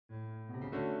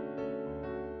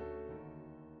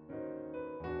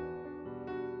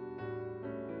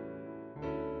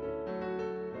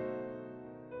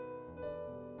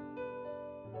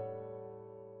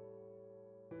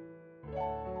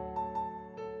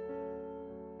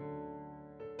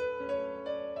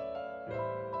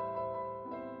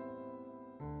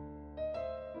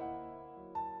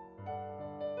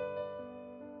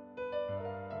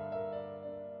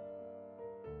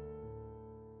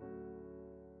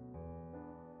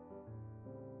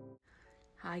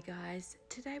Hi guys,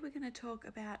 today we're going to talk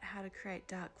about how to create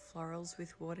dark florals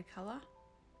with watercolor.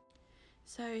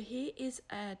 So here is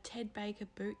a Ted Baker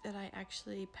boot that I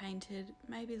actually painted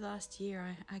maybe last year.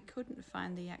 I couldn't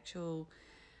find the actual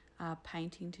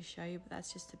painting to show you, but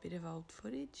that's just a bit of old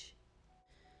footage.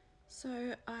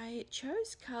 So I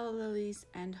chose colour lilies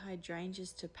and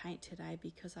hydrangeas to paint today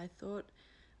because I thought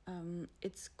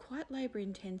it's quite labour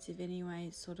intensive anyway,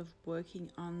 sort of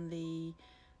working on the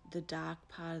dark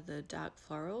part of the dark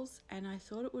florals, and I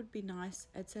thought it would be nice.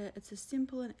 It's a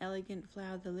simple and elegant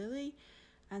flower, the lily,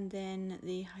 and then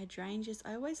the hydrangeas.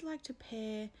 I always like to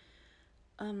pair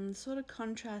sort of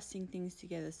contrasting things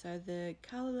together. So the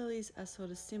colour lilies are sort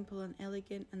of simple and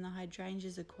elegant, and the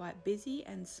hydrangeas are quite busy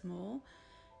and small.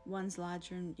 One's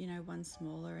larger and one's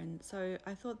smaller, and so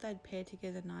I thought they'd pair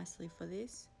together nicely for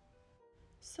this.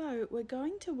 So we're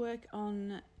going to work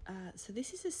on, so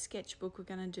this is a sketchbook we're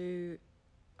going to do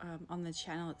on the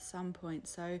channel at some point.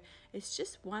 So it's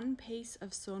just one piece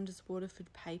of Saunders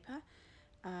Waterford paper,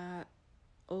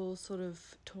 all sort of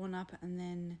torn up, and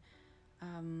then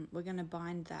we're going to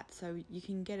bind that. So you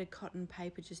can get a cotton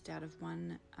paper just out of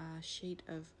one sheet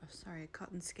of, a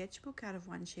cotton sketchbook out of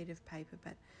one sheet of paper.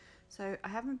 But so I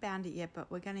haven't bound it yet, but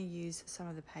we're going to use some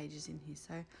of the pages in here.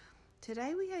 So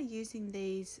today we are using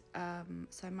these,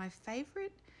 so my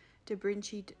favourite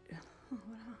Vinci,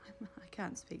 I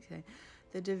can't speak today,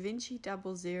 the Da Vinci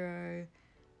 00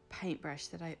 paintbrush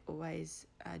that I always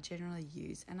generally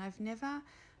use, and I've never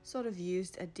sort of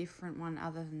used a different one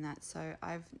other than that, so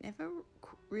I've never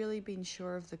really been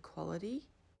sure of the quality.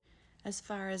 As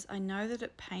far as I know that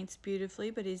it paints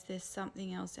beautifully, but is there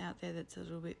something else out there that's a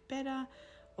little bit better?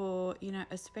 Or,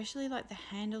 especially like the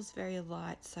handle's very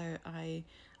light, so I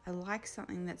like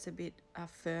something that's a bit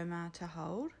firmer to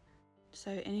hold. So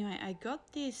anyway, I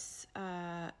got this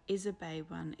Isabey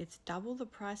one. It's double the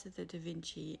price of the Da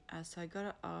Vinci, so I got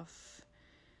it off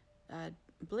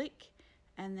Blick,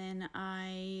 and then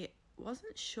I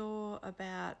wasn't sure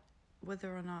about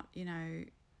whether or not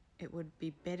it would be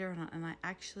better or not, and I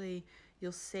actually,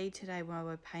 you'll see today while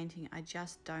we're painting, I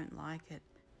just don't like it.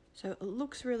 So it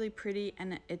looks really pretty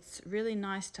and it's really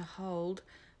nice to hold,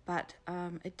 but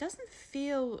it doesn't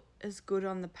feel as good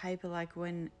on the paper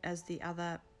as the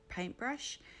other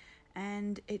paintbrush,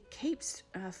 and it keeps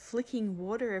flicking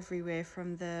water everywhere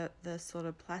from the sort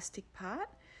of plastic part.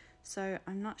 So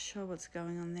I'm not sure what's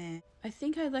going on there. I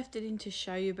think I left it in to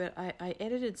show you, but I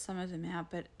edited some of them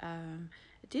out, but I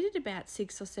did it about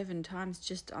 6 or 7 times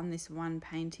just on this one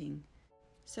painting.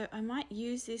 So I might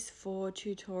use this for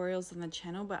tutorials on the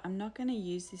channel, but I'm not going to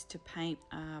use this to paint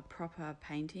proper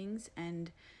paintings,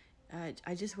 and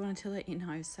I just wanted to let you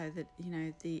know so that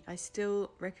I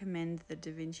still recommend the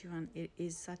Da Vinci one. It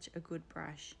is such a good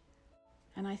brush,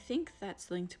 and I think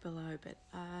that's linked below. But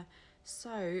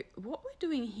so what we're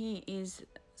doing here is,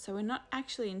 so we're not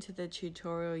actually into the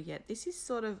tutorial yet. This is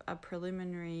sort of a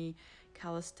preliminary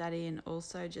color study and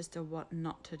also just a what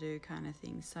not to do kind of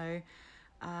thing. So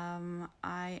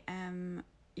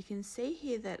you can see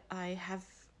here that I have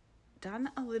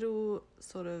done a little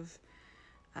sort of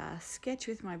sketch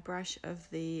with my brush of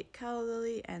the colour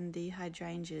lily and the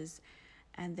hydrangeas,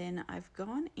 and then I've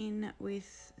gone in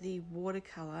with the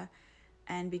watercolour,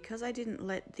 and because I didn't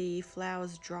let the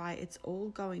flowers dry, it's all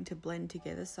going to blend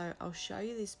together. So I'll show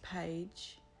you this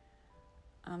page.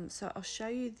 So I'll show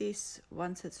you this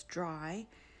once it's dry,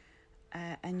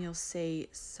 and you'll see.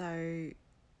 So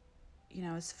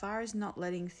as far as not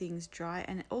letting things dry,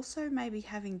 and also maybe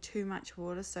having too much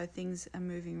water so things are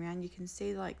moving around, you can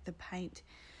see like the paint,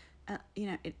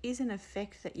 it is an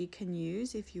effect that you can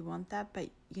use if you want that, but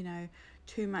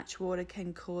too much water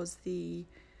can cause the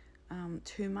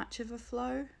too much of a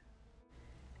flow,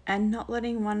 and not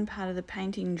letting one part of the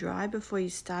painting dry before you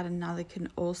start another can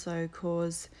also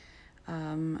cause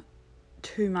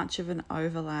too much of an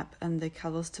overlap and the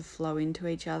colours to flow into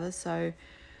each other. So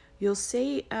you'll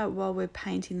see while we're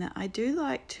painting that I do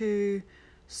like to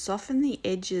soften the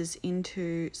edges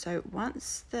into, so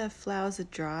once the flowers are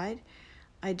dried,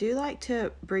 I do like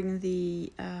to bring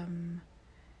the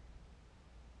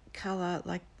colour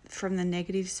like from the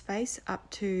negative space up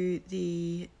to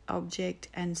the object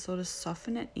and sort of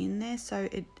soften it in there, so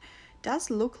it does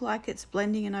look like it's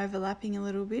blending and overlapping a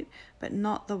little bit, but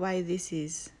not the way this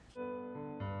is.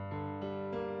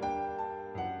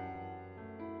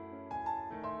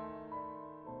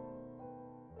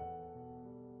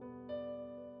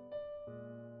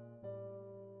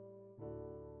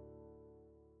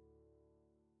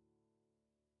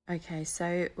 Okay,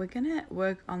 so we're going to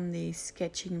work on the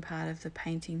sketching part of the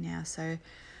painting now. So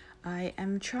I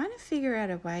am trying to figure out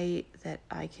a way that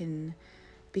I can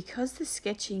because the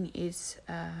sketching is,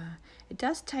 it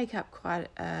does take up quite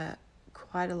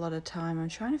a lot of time. I'm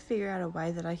trying to figure out a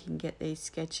way that I can get these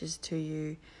sketches to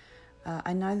you.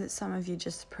 I know that some of you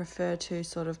just prefer to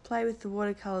sort of play with the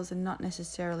watercolors and not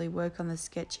necessarily work on the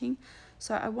sketching.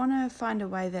 So I want to find a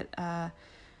way that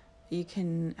you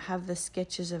can have the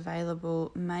sketches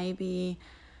available. Maybe,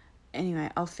 anyway,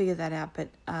 I'll figure that out, but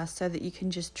so that you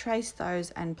can just trace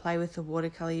those and play with the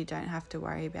watercolor. You don't have to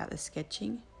worry about the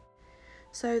sketching.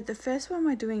 So the first one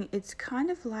we're doing, it's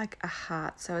kind of like a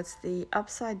heart. So it's the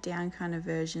upside down kind of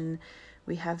version.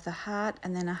 We have the heart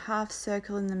and then a half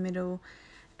circle in the middle,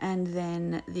 and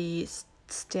then the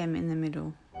stem in the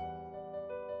middle.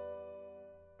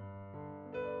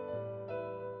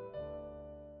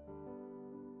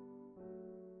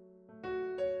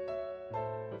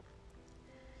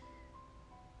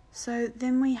 So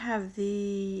then we have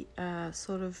the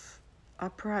sort of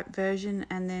upright version,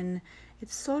 and then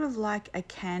it's sort of like a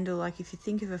candle. Like if you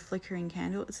think of a flickering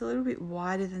candle, it's a little bit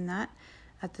wider than that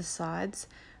at the sides,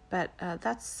 but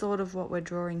that's sort of what we're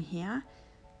drawing here.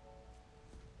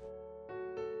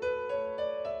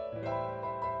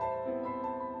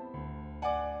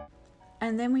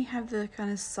 And then we have the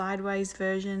kind of sideways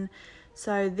version.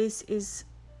 So this is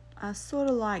sort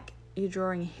of like you're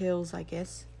drawing hills, I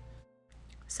guess.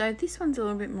 So this one's a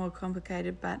little bit more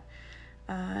complicated, but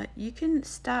you can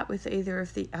start with either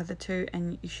of the other two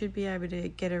and you should be able to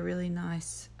get a really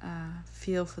nice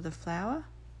feel for the flower.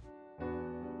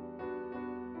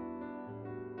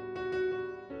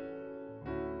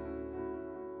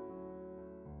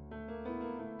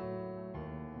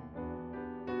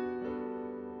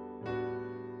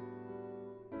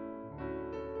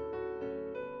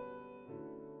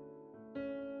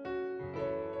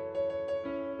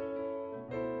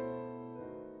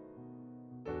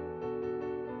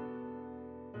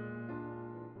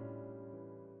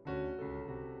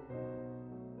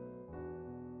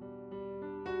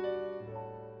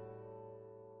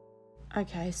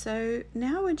 Okay, so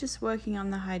now we're just working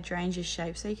on the hydrangea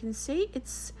shape. So you can see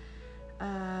it's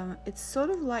sort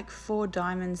of like 4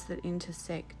 diamonds that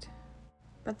intersect,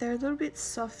 but they're a little bit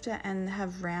softer and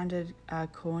have rounded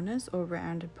corners or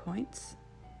rounded points.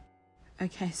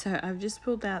 Okay, so I've just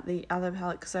pulled out the other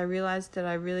palette because I realized that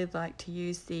I really like to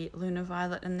use the Lunar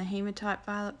Violet and the Hematite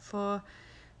Violet for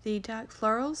the dark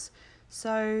florals.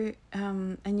 So,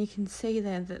 and you can see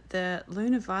there that the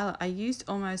Lunar Violet, I used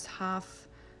almost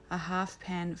a half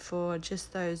pan for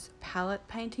just those palette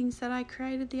paintings that I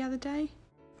created the other day.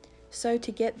 So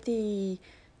to get the,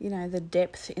 the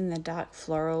depth in the dark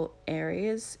floral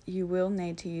areas, you will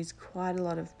need to use quite a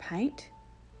lot of paint.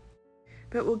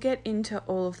 But we'll get into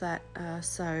all of that.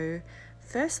 So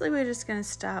firstly, we're just going to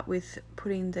start with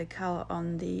putting the colour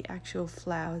on the actual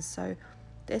flowers. So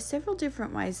there's several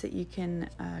different ways that you can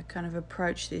kind of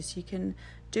approach this. You can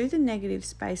do the negative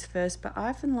space first, but I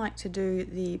often like to do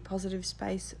the positive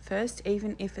space first,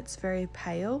 even if it's very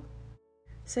pale.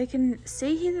 So you can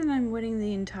see here that I'm wetting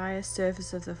the entire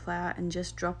surface of the flower and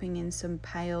just dropping in some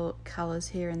pale colours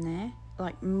here and there,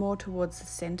 like more towards the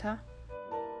centre.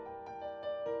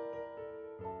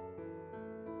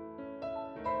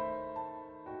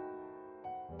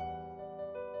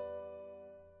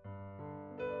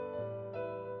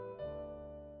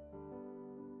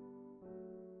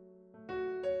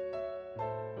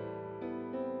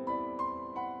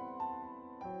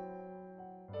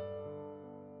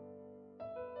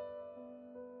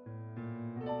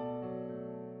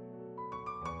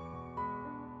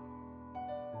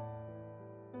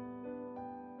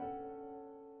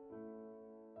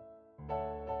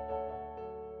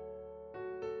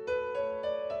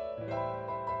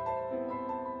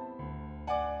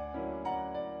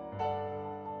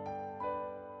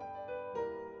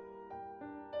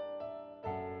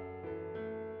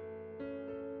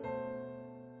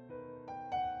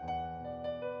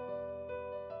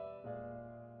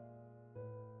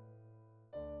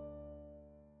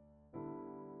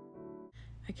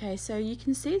 Okay, so you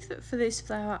can see that for this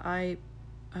flower I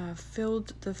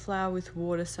filled the flower with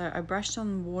water. So I brushed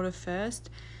on water first,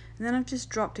 and then I've just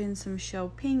dropped in some shell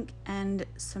pink and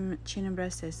some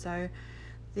Chinabresses. So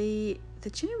the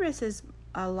Chinabresses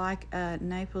are like a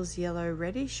Naples yellow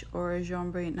reddish or a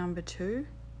Jambry No. 2.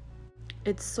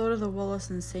 It's sort of the Wallace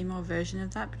and Seymour version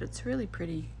of that, but it's really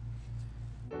pretty.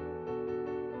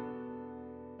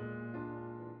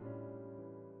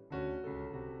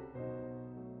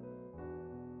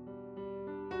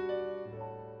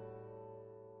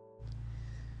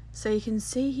 So you can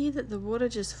see here that the water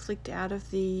just flicked out of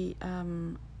the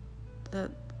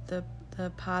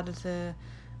part of the,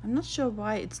 I'm not sure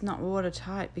why it's not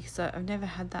watertight because I've never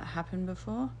had that happen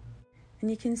before. And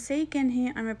you can see again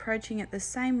here, I'm approaching it the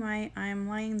same way. I am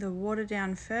laying the water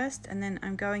down first, and then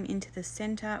I'm going into the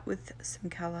center with some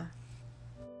color.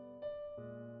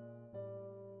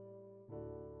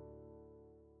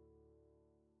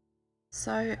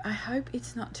 So I hope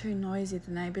it's not too noisy. The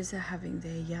neighbours are having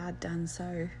their yard done,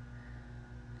 so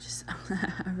just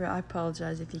I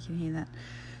apologise if you can hear that.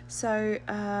 So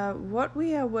what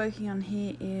we are working on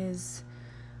here is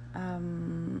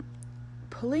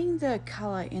pulling the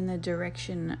colour in the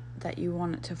direction that you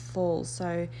want it to fall.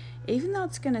 So even though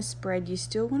it's going to spread, you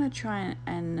still want to try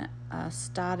and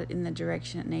start it in the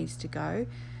direction it needs to go.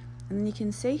 And then you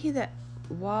can see here that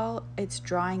while it's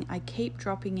drying, I keep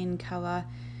dropping in colour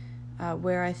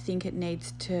where I think it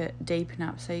needs to deepen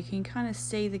up. So you can kind of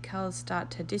see the colours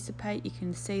start to dissipate. You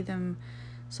can see them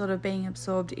sort of being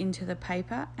absorbed into the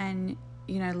paper and,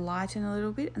 you know, lighten a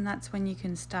little bit, and that's when you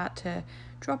can start to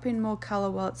drop in more colour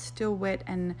while it's still wet,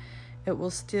 and it will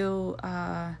still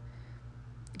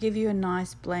give you a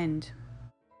nice blend.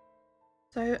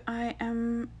 So I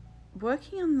am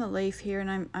working on the leaf here,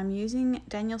 and I'm using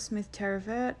Daniel Smith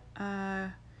Terravert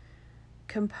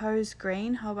Composed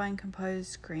Green, Holbein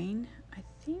Composed Green, I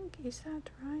think, is that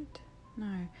right?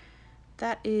 No,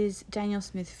 that is Daniel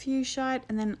Smith Fuchsite,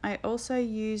 and then I also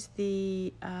use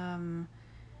the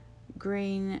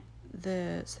green,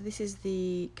 so this is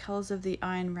the Colours of the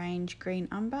Iron Range Green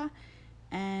Umber,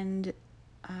 and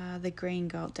the Green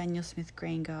Gold, Daniel Smith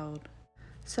Green Gold.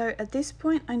 So at this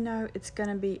point I know it's going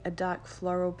to be a dark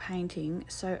floral painting,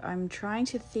 so I'm trying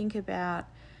to think about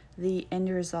the end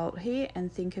result here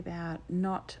and think about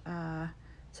not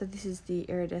so this is the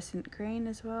iridescent green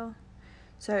as well.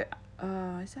 So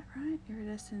is that right?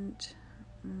 Iridescent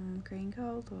green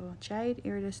gold or jade?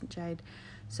 Iridescent jade.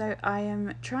 So I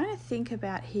am trying to think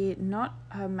about here not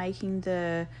making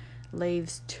the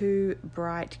leaves too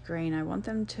bright green. I want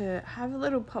them to have a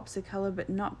little pops of color but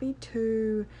not be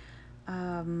too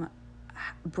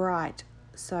bright.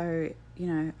 So, you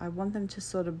know, I want them to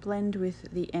sort of blend with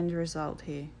the end result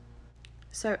here.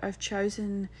 So I've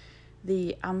chosen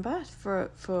the umber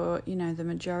for you know, the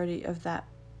majority of that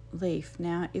leaf.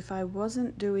 Now if I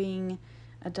wasn't doing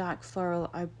a dark floral,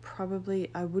 I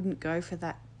wouldn't go for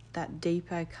that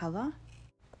deeper color.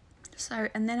 So,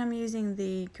 and then I'm using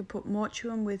the Caput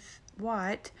Mortuum with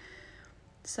white.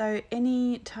 So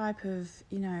any type of,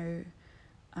 you know,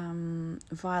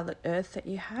 violet earth that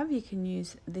you have, you can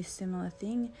use this similar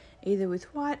thing either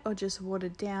with white or just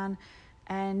watered down.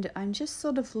 And I'm just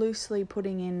sort of loosely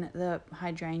putting in the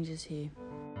hydrangeas here.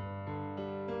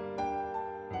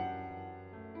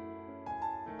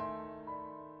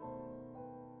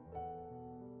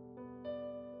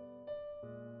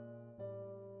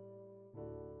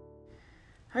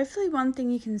 Hopefully one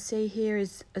thing you can see here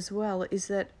is as well is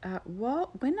that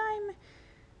when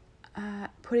I'm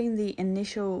putting the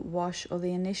initial wash or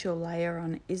the initial layer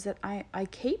on, is that I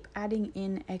keep adding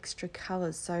in extra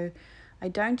colours. So I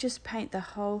don't just paint the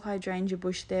whole hydrangea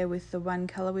bush there with the one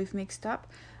colour we've mixed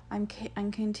up. I'm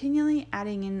continually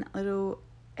adding in little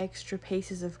extra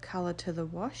pieces of colour to the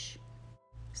wash,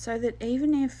 so that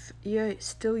even if you're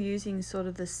still using sort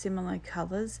of the similar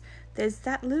colours, there's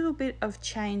that little bit of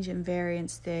change and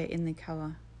variance there in the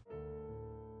colour.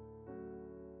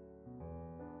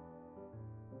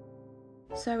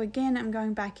 So again, I'm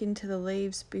going back into the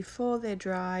leaves before they're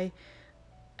dry.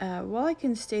 While I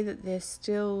can see that they're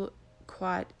still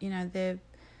quite, you know,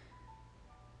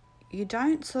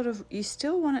 you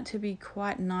still want it to be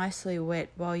quite nicely wet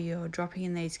while you're dropping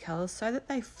in these colours so that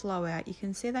they flow out. You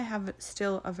can see they have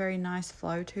still a very nice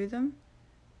flow to them.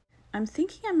 I'm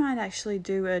thinking I might actually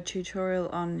do a tutorial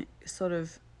on sort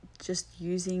of just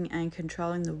using and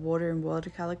controlling the water in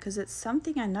watercolour, because it's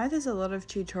something I know there's a lot of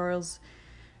tutorials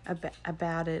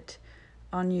about it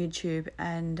on YouTube,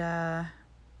 and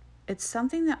it's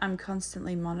something that I'm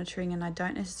constantly monitoring and I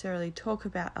don't necessarily talk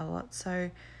about a lot.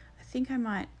 So I think I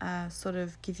might sort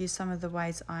of give you some of the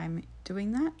ways I'm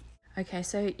doing that. Okay,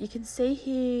 so you can see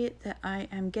here that I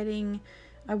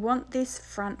want this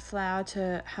front flower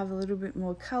to have a little bit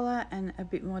more colour and a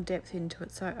bit more depth into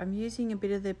it. So I'm using a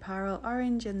bit of the Pyrrole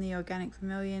Orange and the Organic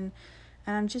Vermilion,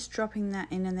 and I'm just dropping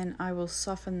that in, and then I will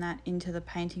soften that into the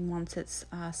painting once it's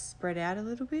spread out a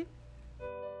little bit.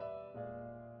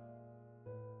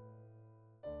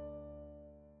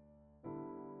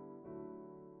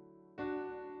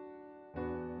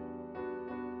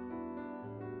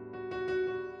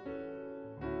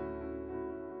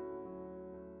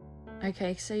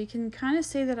 Okay, so you can kind of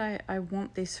see that I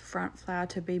want this front flower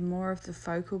to be more of the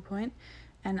focal point,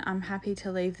 and I'm happy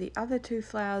to leave the other two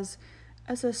flowers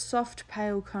as a soft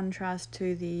pale contrast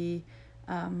to the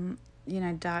you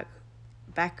know, dark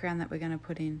background that we're going to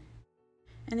put in.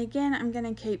 And again, I'm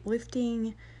going to keep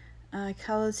lifting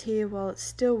colours here while it's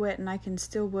still wet and I can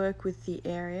still work with the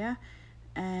area,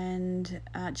 and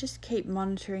just keep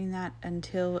monitoring that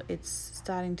until it's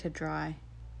starting to dry.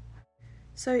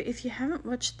 So if you haven't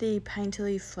watched the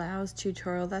Painterly Flowers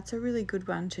tutorial, that's a really good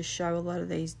one to show a lot of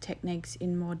these techniques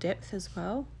in more depth as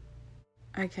well.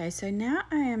 Okay, so now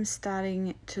I am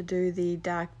starting to do the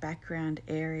dark background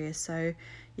area. So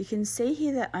you can see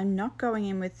here that I'm not going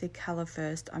in with the colour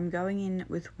first, I'm going in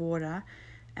with water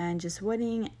and just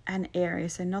wetting an area.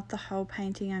 So not the whole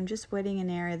painting, I'm just wetting an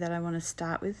area that I want to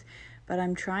start with, but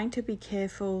I'm trying to be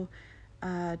careful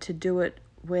to do it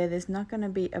where there's not going to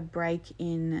be a break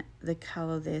in the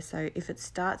colour there. So if it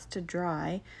starts to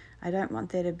dry, I don't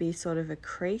want there to be sort of a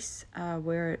crease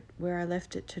where I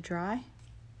left it to dry.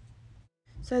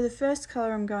 So the first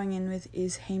colour I'm going in with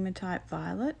is Hematite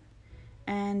Violet,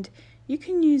 and you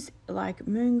can use like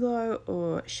Moonglow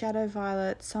or Shadow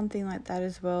Violet, something like that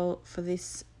as well for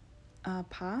this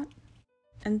part.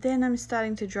 And then I'm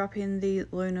starting to drop in the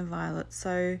Lunar Violet.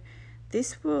 So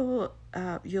this will,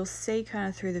 you'll see kind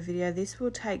of through the video, this will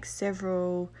take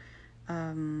several,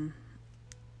 you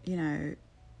know,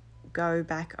 go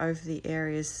back over the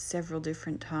areas several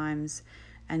different times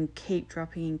and keep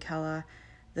dropping in colour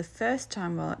the first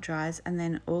time while it dries, and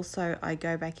then also I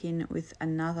go back in with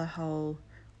another whole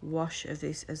wash of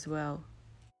this as well.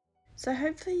 So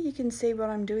hopefully you can see what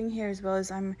I'm doing here as well as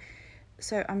I'm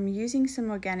using some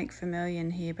organic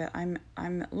vermilion here, but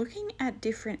I'm looking at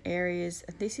different areas.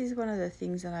 This is one of the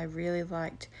things that I really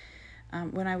liked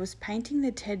when I was painting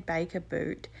the Ted Baker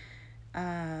boot.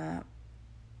 Some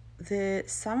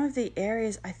of the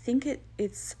areas, I think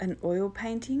it's an oil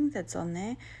painting that's on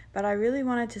there, but I really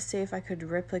wanted to see if I could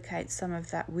replicate some of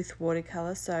that with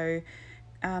watercolor. So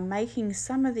making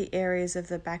some of the areas of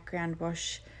the background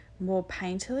wash more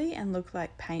painterly and look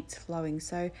like paint's flowing.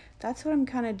 So that's what I'm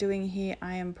kind of doing here.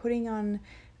 I am putting on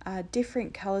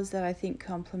different colors that I think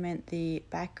complement the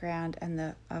background and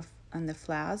the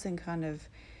flowers, and kind of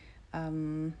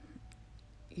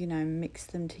you know, mix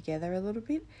them together a little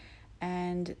bit,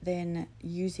 and then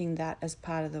using that as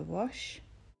part of the wash.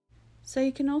 So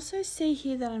you can also see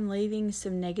here that I'm leaving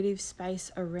some negative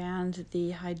space around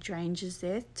the hydrangeas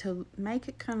there to make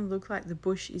it kind of look like the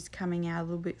bush is coming out a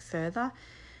little bit further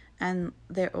and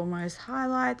they're almost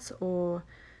highlights or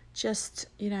just,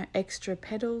 you know, extra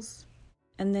petals.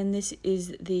 And then this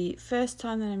is the first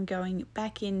time that I'm going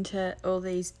back into all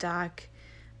these dark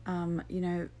you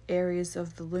know, areas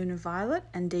of the Lunar Violet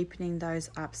and deepening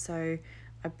those up. So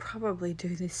I probably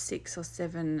do this 6 or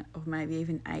 7 or maybe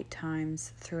even 8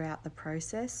 times throughout the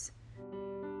process.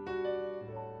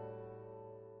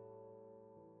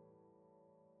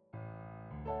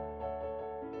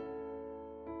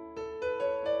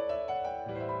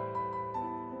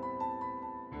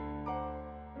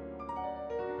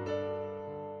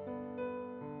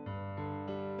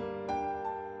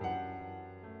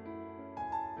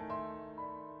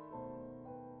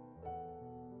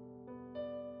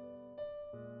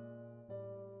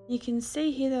 You can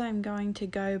see here that I'm going to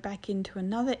go back into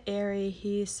another area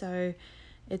here, so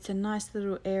it's a nice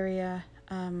little area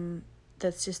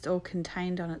that's just all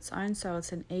contained on its own, so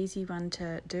it's an easy one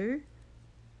to do.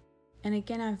 And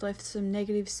again, I've left some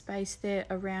negative space there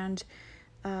around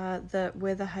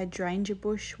where the hydrangea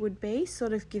bush would be,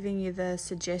 sort of giving you the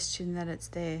suggestion that it's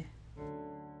there.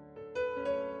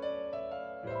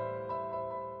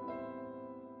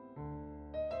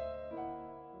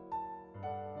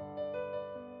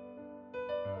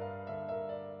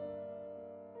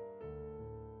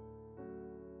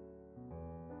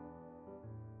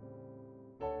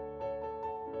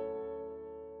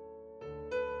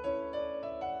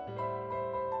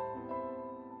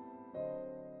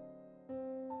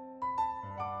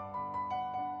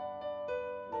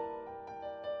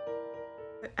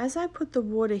 As I put the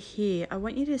water here, I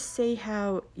want you to see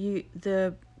how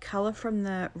the colour from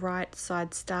the right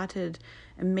side started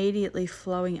immediately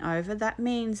flowing over. That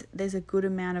means there's a good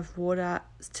amount of water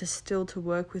to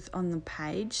work with on the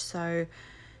page. So,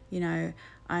 you know,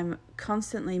 I'm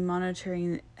constantly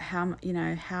monitoring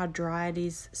how dry it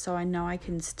is, so I know I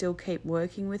can still keep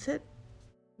working with it.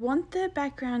 Want the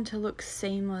background to look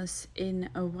seamless in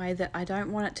a way that I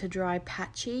don't want it to dry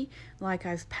patchy, like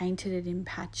I've painted it in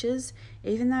patches.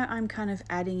 Even though I'm kind of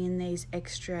adding in these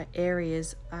extra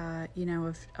areas, you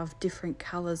know, of different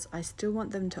colors, I still want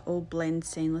them to all blend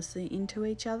seamlessly into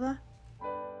each other.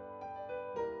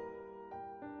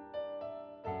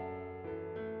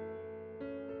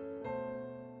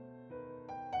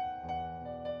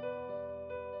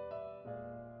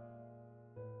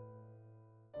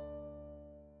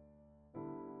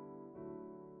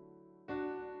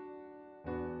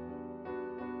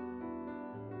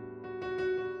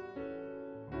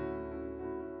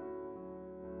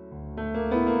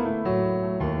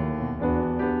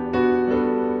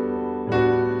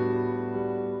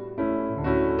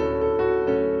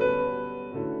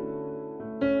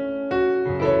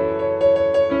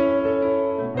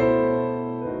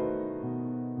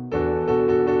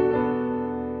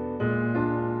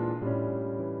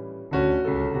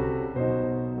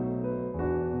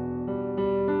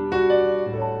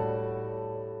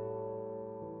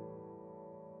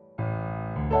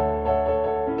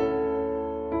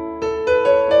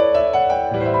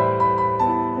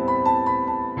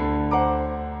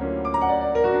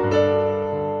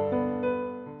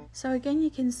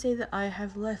 you can see that I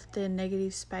have left the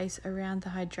negative space around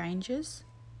the hydrangeas.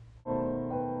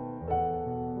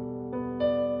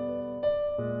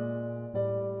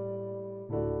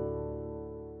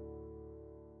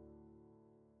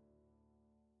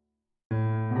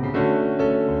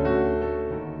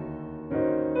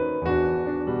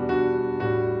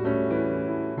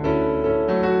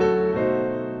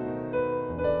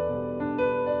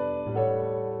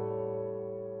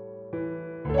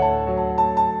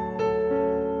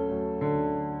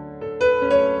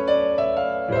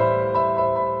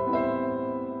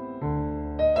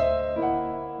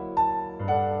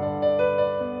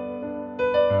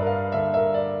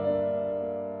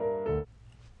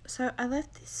 So I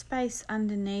left this space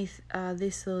underneath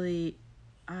this lily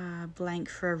blank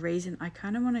for a reason. I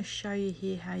kind of want to show you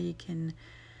here how you can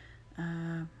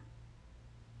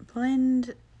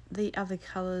blend the other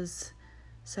colours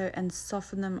and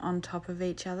soften them on top of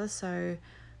each other. So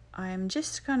I'm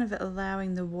just kind of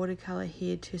allowing the watercolour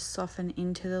here to soften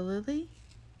into the lily,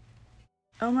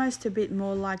 almost a bit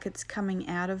more like it's coming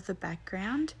out of the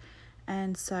background.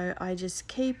 And so I just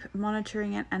keep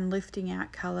monitoring it and lifting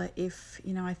out colour if,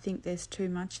 you know, I think there's too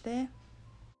much there.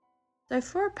 So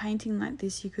for a painting like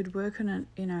this, you could work on it,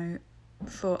 you know,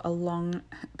 for a long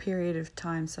period of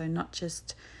time. So not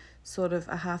just sort of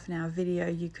a half-an-hour video.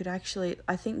 You could actually,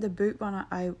 I think the boot one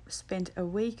I spent a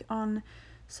week on.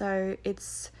 So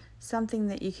it's something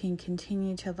that you can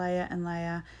continue to layer and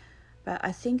layer. But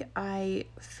I think I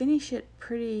finish it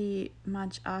pretty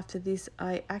much after this.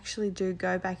 I actually do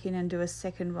go back in and do a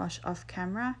second wash off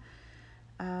camera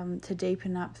to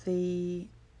deepen up the,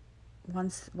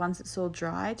 once it's all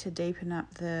dry, to deepen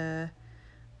up the,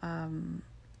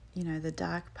 you know, the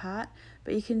dark part.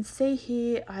 But you can see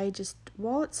here, I just,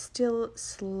 while it's still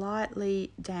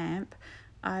slightly damp,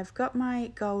 I've got my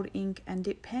gold ink and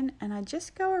dip pen, and I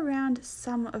just go around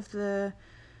some of the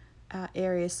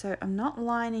areas. So I'm not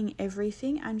lining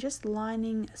everything, I'm just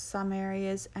lining some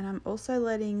areas, and I'm also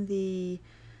letting the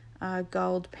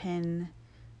gold pen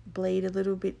bleed a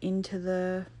little bit into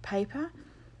the paper.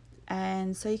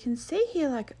 And so you can see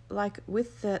here, like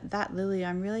with that lily,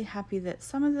 I'm really happy that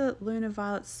some of the lunar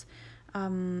violets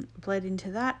bled into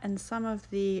that, and some of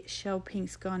the shell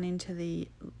pink's gone into the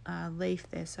leaf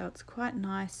there, so it's quite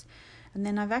nice. And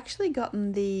then I've actually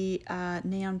gotten the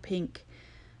neon pink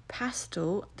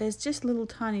pastel. There's just little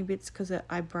tiny bits because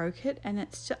I broke it, and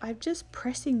it's just, I'm just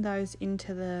pressing those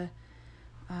into the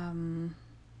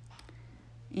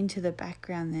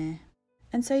background there.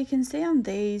 And so you can see on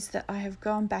these that I have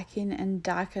gone back in and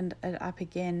darkened it up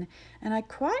again, and I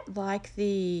quite like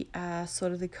the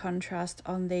sort of the contrast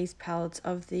on these palettes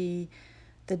of the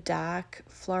dark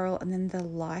floral and then the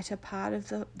lighter part of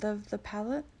the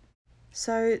palette.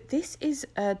 So this is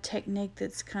a technique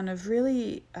that's kind of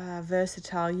really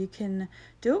versatile. You can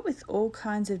do it with all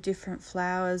kinds of different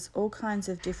flowers, all kinds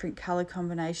of different color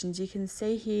combinations. You can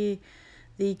see here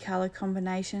the color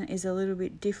combination is a little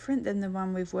bit different than the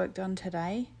one we've worked on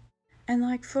today. And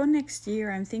like for next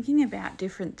year, I'm thinking about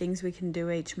different things we can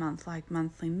do each month, like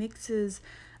monthly mixes,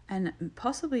 and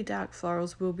possibly dark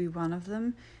florals will be one of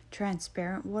them,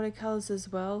 transparent watercolors as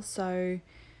well. So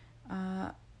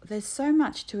there's so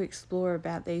much to explore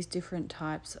about these different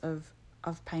types of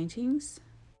paintings.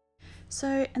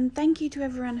 So, and thank you to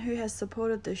everyone who has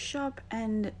supported the shop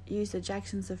and used the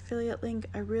Jackson's affiliate link.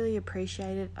 I really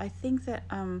appreciate it. I think that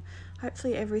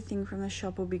hopefully everything from the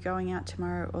shop will be going out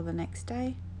tomorrow or the next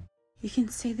day. You can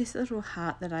see this little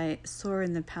heart that I saw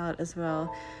in the palette as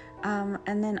well.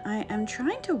 And then I am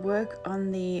trying to work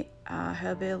on the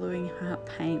Heirloom Heart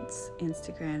Paints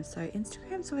Instagram. So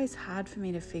Instagram's always hard for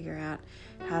me to figure out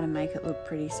how to make it look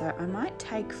pretty. So I might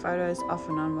take photos off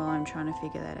and on while I'm trying to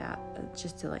figure that out,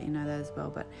 just to let you know that as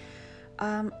well. But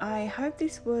I hope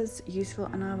this was useful,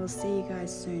 and I will see you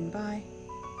guys soon. Bye.